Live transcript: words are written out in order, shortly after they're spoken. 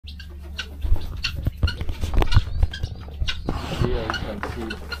can see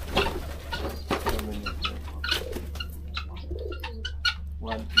how many of them.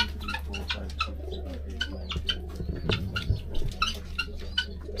 1, 2, 3, 4, 5, 6, 7, 8, 9, 10,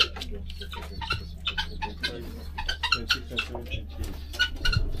 26 and 17 trees.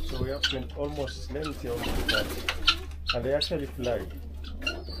 So we have almost, let me see almost that. And they actually fly.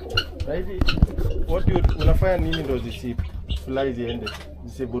 Right? What do you unafanya nini ndo fly ziende?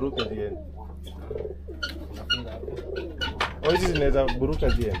 Zisiburuke ziende. Au hizi zinaweza buruka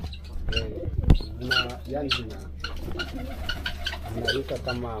ziende?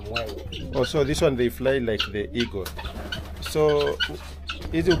 Oh, so this one they fly like the eagle. So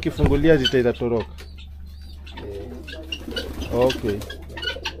hizi ukifungulia zitaenda toroka. Okay.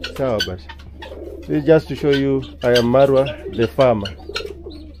 Sawa basi. This is just to show you I am Marwa the farmer.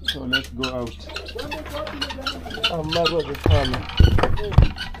 So let's go out. I'm Marwa the farmer.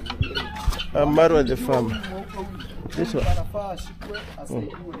 I'm Marwa the farmer. This one.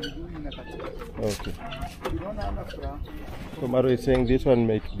 Okay. So Marwa is saying this one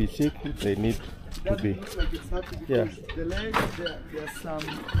might be sick. They need to be. Yeah. The legs, there's some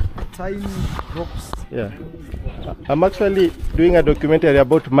tiny ropes. Yeah. I'm actually doing a documentary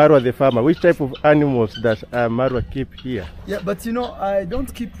about Marwa the farmer. Which type of animals does Marwa keep here? Yeah, but you know, I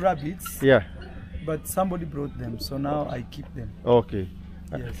don't keep rabbits. Yeah. But somebody brought them, so now I keep them. Okay.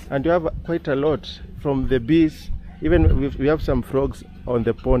 Yes. And you have quite a lot from the bees. Even we have some frogs on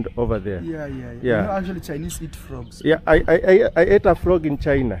the pond over there. Yeah. You know, actually Chinese eat frogs. Yeah, I ate a frog in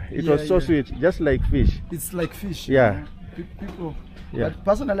China. It was so sweet, just like fish. It's like fish. Yeah. You know? People. Yeah. But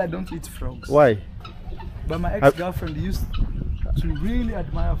personally, I don't eat frogs. Why? But my ex-girlfriend used to really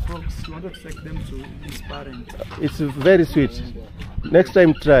admire frogs. She wanted to take them to his parents. It's very sweet. Next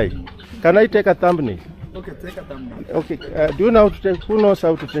time try. Can I take a thumbnail? Okay, take a thumbnail. Okay. Do you know how to take? Who knows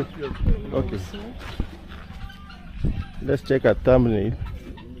how to take? Okay. Let's take a thumbnail.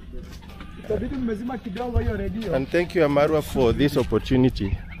 And thank you, Marwa, for this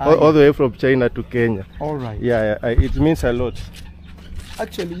opportunity. All the way from China to Kenya. All right. Yeah, it means a lot.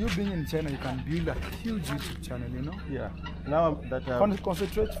 Actually, you being in China, you can build a huge YouTube channel, you know? Yeah. Now that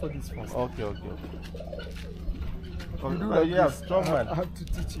concentrate for this first. Okay. Yeah, strong man. I have to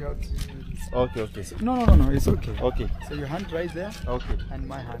teach you how to do this. Okay. No, it's okay. Okay. So your hand right there. Okay. And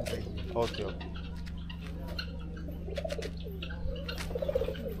my hand right here. Okay.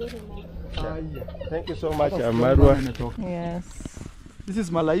 Yeah. Thank you so much, Marwa. Yes. This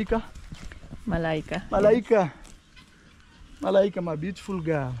is Malaika. Malaika. Malaika, my beautiful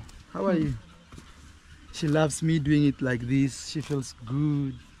girl. How are you? She loves me doing it like this. She feels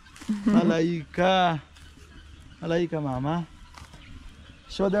good. Malaika, mama.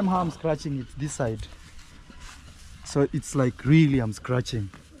 Show them how I'm scratching it this side. So it's like really I'm scratching.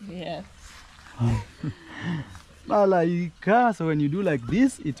 Yes. Malaika. So when you do like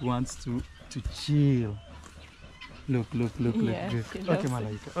this, it wants to chill. Look. Yes, Good. Okay,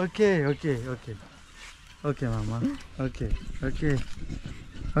 Malaika. Okay. Okay, mama. Okay,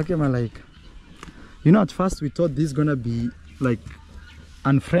 Malaika. You know, at first we thought this is gonna be like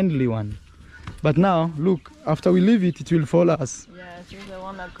unfriendly one, but now look, after we leave it will follow us. Yeah, she's the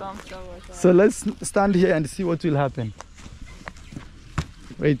one that comes over. So let's stand here and see what will happen.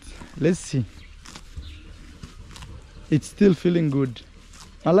 Wait, let's see. It's still feeling good.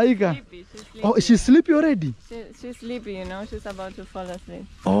 Malaika. She's sleepy. Oh, she's sleepy already? She's sleepy, you know, she's about to fall asleep.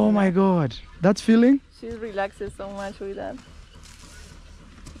 Oh my God, that feeling? She relaxes so much with that.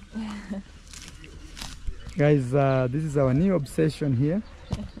 Guys, this is our new obsession here.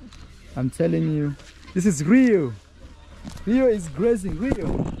 I'm telling you, this is Rio. Rio is grazing.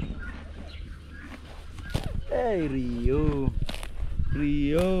 Rio. Hey, Rio.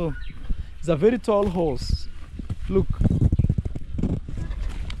 It's a very tall horse. Look.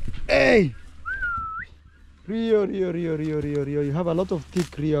 Hey. Rio. You have a lot of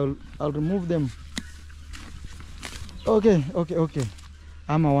thick, Rio. I'll remove them. Okay.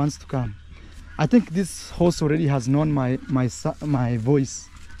 Amma wants to come. I think this horse already has known my voice.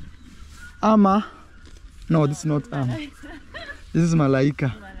 Amma. No, this is not Amma. This is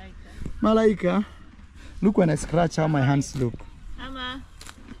Malaika. Malaika. Look when I scratch how my hands look.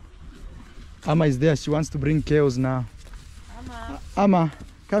 Amma is there. She wants to bring chaos now. Amma,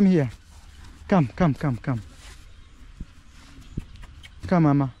 come here. Come. Come,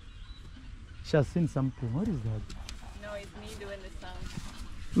 Amma. She has seen something. What is that? No, it's me doing the sound.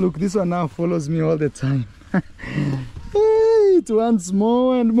 Look, this one now follows me all the time. Hey, it wants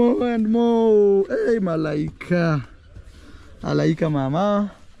more and more. Hey, Malaika. Malaika,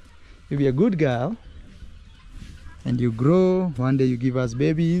 mama. You be a good girl. And you grow. One day you give us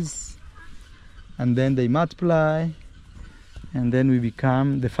babies. And then they multiply. and then we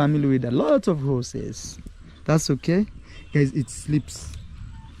become the family with a lot of horses. That's okay, guys. It sleeps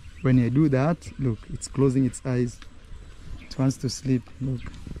when you do that. Look, it's closing its eyes. It wants to sleep. Look,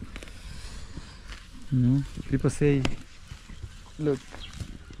 people say, look,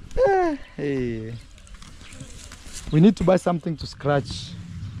 hey, we need to buy something to scratch.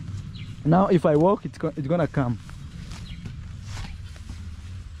 Now if I walk, it's gonna come.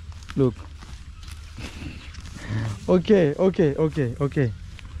 Look. Okay.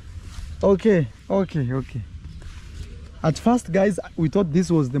 At first, guys, we thought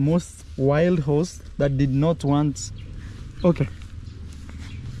this was the most wild horse that did not want. Okay,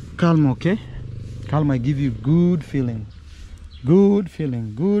 calm. Okay, calm. I give you good feeling,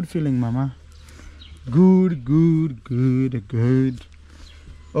 mama. Good.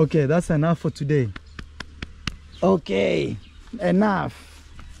 Okay, that's enough for today. Okay, enough.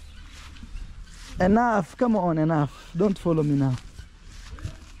 Come on, enough. Don't follow me now.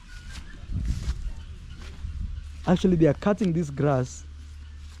 Actually, they are cutting this grass.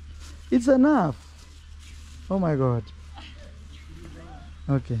 It's enough. Oh my God.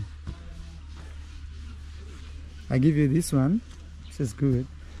 Okay, I give you this one. This is good.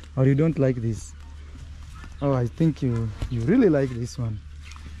 Or you don't like this? Oh, I think you really like this one.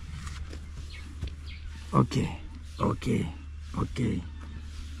 Okay.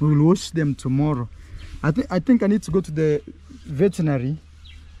 We will wash them tomorrow. I think I need to go to the veterinary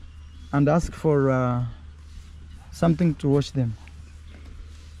and ask for something to wash them,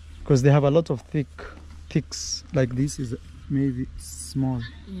 because they have a lot of ticks. Like this is maybe small.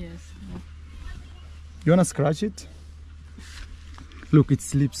 Yes. You wanna scratch it? Look, it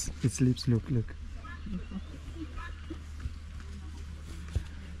sleeps. Look.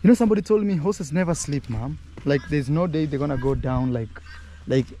 You know, somebody told me horses never sleep, mom. Like there's no day they're gonna go down like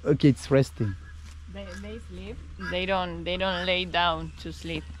okay, it's resting. They sleep. They don't lay down to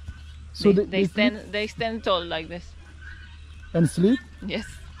sleep. So they stand tall like this. And sleep? Yes.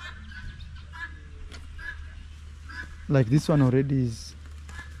 Like this one already is.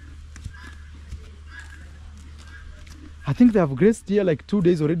 I think they have grazed here like 2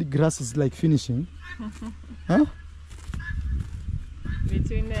 days already. Grass is like finishing. Huh?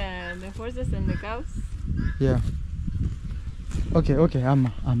 Between the horses and the cows. Yeah. Okay,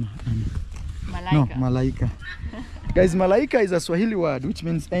 Amma. Malaika. No, Malaika. Guys, Malaika is a Swahili word which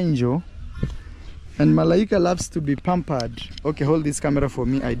means angel. And Malaika loves to be pampered. Okay, hold this camera for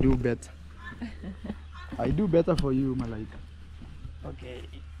me. I do better. I do better for you, Malaika. Okay.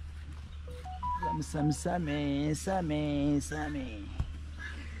 Same.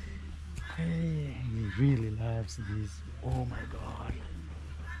 Hey, he really loves this. Oh my God.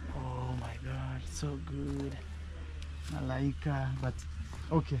 So good. Malaika, but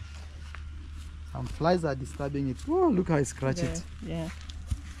okay. Some flies are disturbing it. Oh, look how I scratch it. Yeah.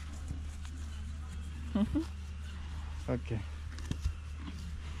 Okay.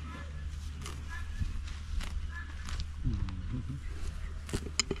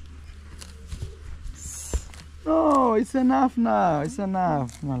 No, it's enough now. It's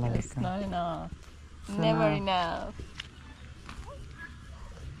enough, Malaika. It's not enough. It's Never enough.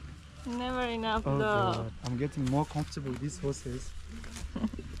 Oh love. God, I'm getting more comfortable with these horses.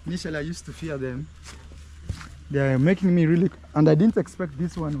 Initially, I used to fear them. They are making me really, and I didn't expect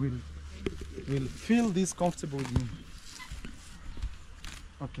this one will feel this comfortable with me.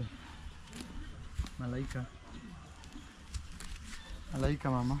 Okay, Malaika,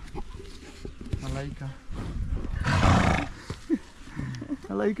 mama, Malaika,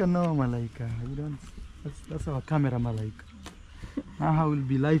 Malaika, no, Malaika, you don't. That's our camera, Malaika. Now how will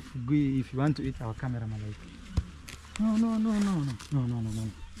be life if you want to eat our camera, Malaika? No.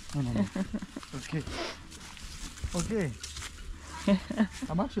 Okay.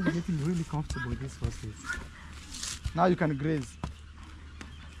 I'm actually getting really comfortable with these horses. Now you can graze.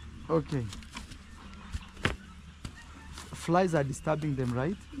 Okay. Flies are disturbing them,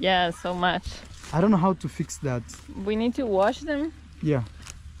 right? Yeah, so much. I don't know how to fix that. We need to wash them. Yeah.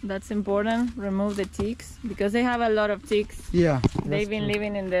 That's important. Remove the ticks because they have a lot of ticks. Yeah. They've been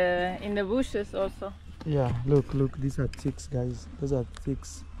living in the bushes also. Yeah. Look. These are ticks, guys. Those are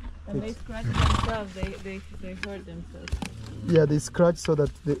ticks. And they scratch themselves. They hurt themselves. Yeah, they scratch so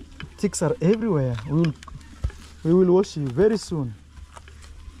that the ticks are everywhere. We will wash you very soon.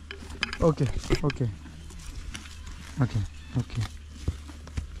 Okay.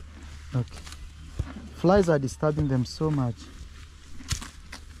 Flies are disturbing them so much.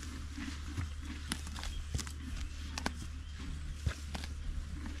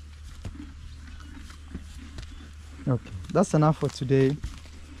 Okay, that's enough for today.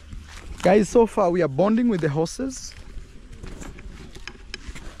 Guys, so far we are bonding with the horses.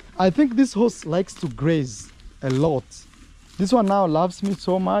 I think this horse likes to graze a lot. This one now loves me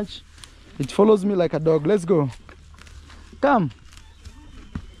so much. It follows me like a dog. Let's go. Come.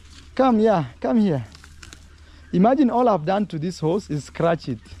 Come, yeah, come here. Imagine all I've done to this horse is scratch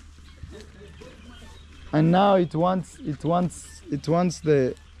it. And now it wants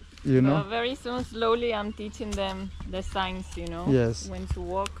the, you know. So very soon, slowly, I'm teaching them the signs, you know. Yes. When to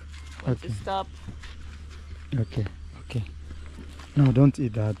walk, when to stop. Okay, okay. No, don't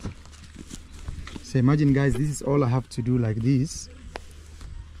eat that. So imagine, guys, this is all I have to do like this.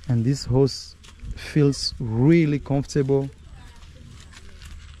 And this horse feels really comfortable.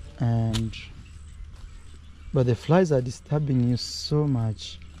 But the flies are disturbing you so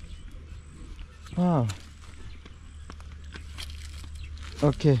much. Wow.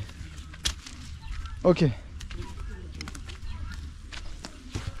 Okay. Okay.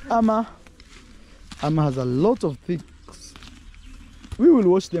 Amma has a lot of things. We will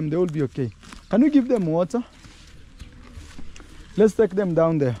wash them, they will be okay. Can we give them water? Let's take them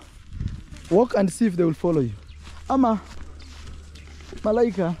down there. Walk and see if they will follow you. Amma,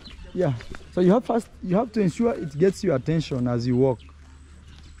 Malaika, yeah. So you have to ensure it gets your attention as you walk.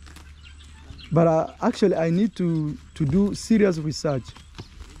 But actually I need to do serious research.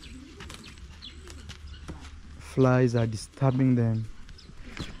 Flies are disturbing them.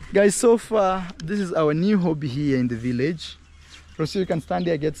 Guys, so far this is our new hobby here in the village. Rosie, you can stand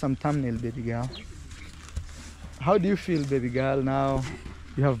here and get some thumbnail, baby girl. How do you feel, baby girl? Now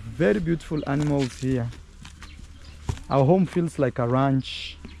you have very beautiful animals here. Our home feels like a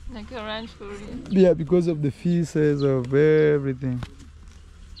ranch. Like a ranch for you. Yeah, because of the feces of everything.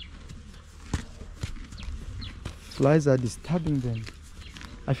 Flies are disturbing them.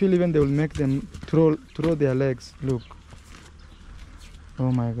 I feel even they will make them throw their legs. Look.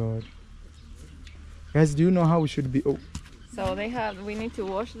 Oh my God. Guys, do you know how we should be? Oh. So we need to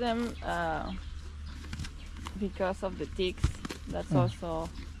wash them because of the ticks. That's also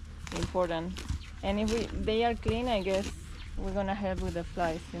important. And if they are clean, I guess we're gonna help with the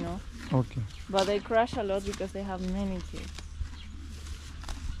flies, you know. Okay. But they crash a lot because they have many ticks.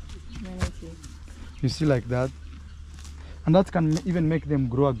 Many ticks. You see, like that, and that can even make them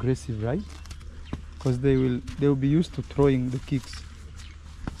grow aggressive, right? Because they will be used to throwing the kicks.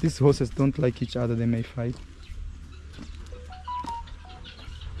 These horses don't like each other; they may fight.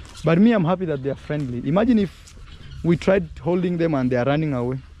 But me, I'm happy that they are friendly. Imagine if we tried holding them and they are running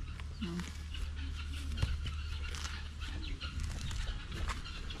away.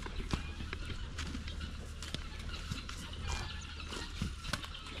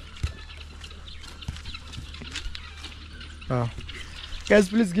 Guys,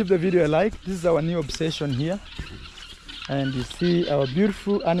 please give the video a like. This is our new obsession here, and you see our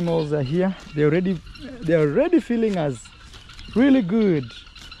beautiful animals are here. They're already feeling us really good.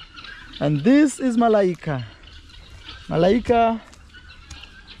 And this is Malaika. Malaika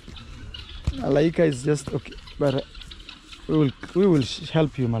is just okay, but we will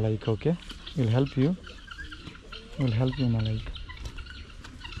help you, Malaika. Okay, we'll help you. We'll help you, Malaika.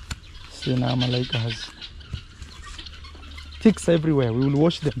 See, now Malaika has ticks everywhere. We will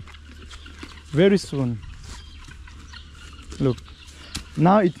wash them very soon. Look,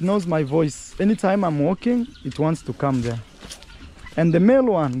 now it knows my voice. Anytime I'm walking, it wants to come there. And the male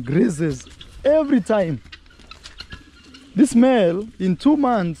one grazes every time. This male, in 2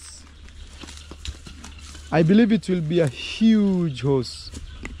 months, I believe it will be a huge horse.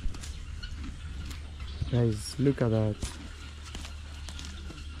 Guys, look at that.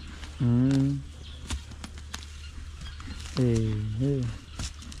 Hey.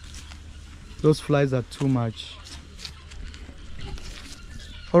 Those flies are too much.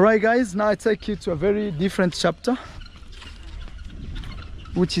 Alright guys, now I take you to a very different chapter,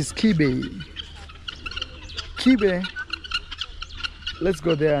 which is Kibe. Kibe, let's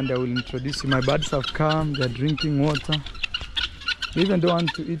go there and I will introduce you. My birds have come, they're drinking water. They even don't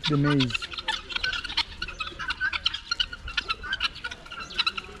want to eat the maize.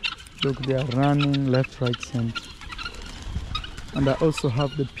 Look, they are running left, right, center. And I also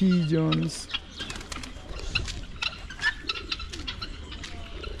have the pigeons.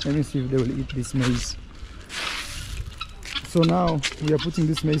 Let me see if they will eat this maize. So now we are putting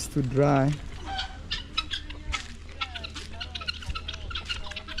this maize to dry.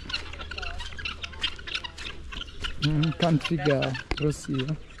 Country girl, Rosie.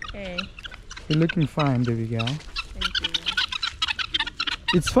 Hey. You're looking fine, baby girl. Thank you.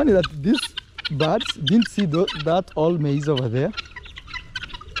 It's funny that these birds didn't see that all maize over there.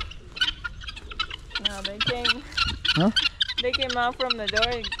 No, they came. Huh? They came out from the door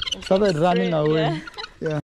and Started running away. Yeah.